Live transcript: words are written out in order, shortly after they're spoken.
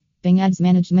Bing Ads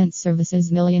Management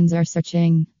Services, millions are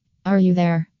searching. Are you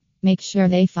there? Make sure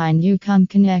they find you. Come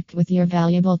connect with your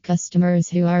valuable customers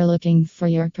who are looking for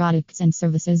your products and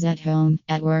services at home,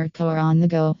 at work, or on the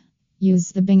go.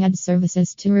 Use the Bing Ads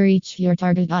services to reach your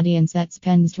target audience that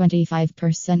spends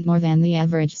 25% more than the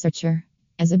average searcher.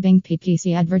 As a Bing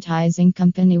PPC advertising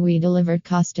company, we deliver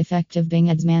cost-effective Bing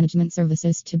Ads management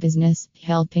services to business,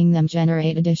 helping them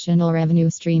generate additional revenue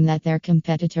stream that their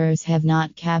competitors have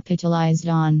not capitalized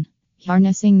on.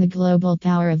 Harnessing the global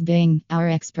power of Bing, our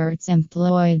experts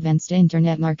employ advanced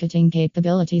internet marketing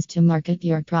capabilities to market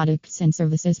your products and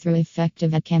services through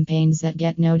effective ad campaigns that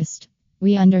get noticed.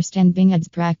 We understand Bing Ads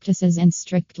practices and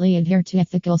strictly adhere to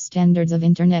ethical standards of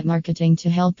internet marketing to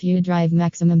help you drive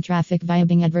maximum traffic via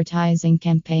Bing advertising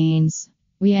campaigns.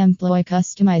 We employ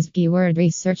customized keyword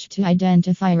research to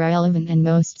identify relevant and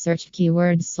most searched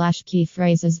keywords/key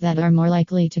phrases that are more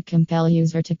likely to compel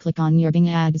user to click on your Bing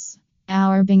ads.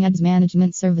 Our Bing Ads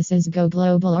management services go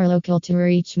global or local to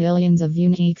reach millions of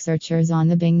unique searchers on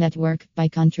the Bing network, by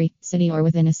country, city, or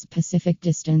within a specific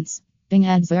distance. Bing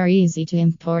ads are easy to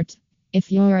import.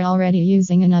 If you're already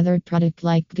using another product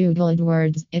like Google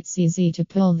AdWords, it's easy to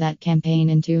pull that campaign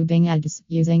into Bing Ads.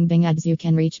 Using Bing Ads, you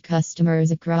can reach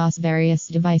customers across various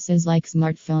devices like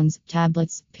smartphones,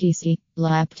 tablets, PC,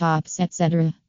 laptops, etc.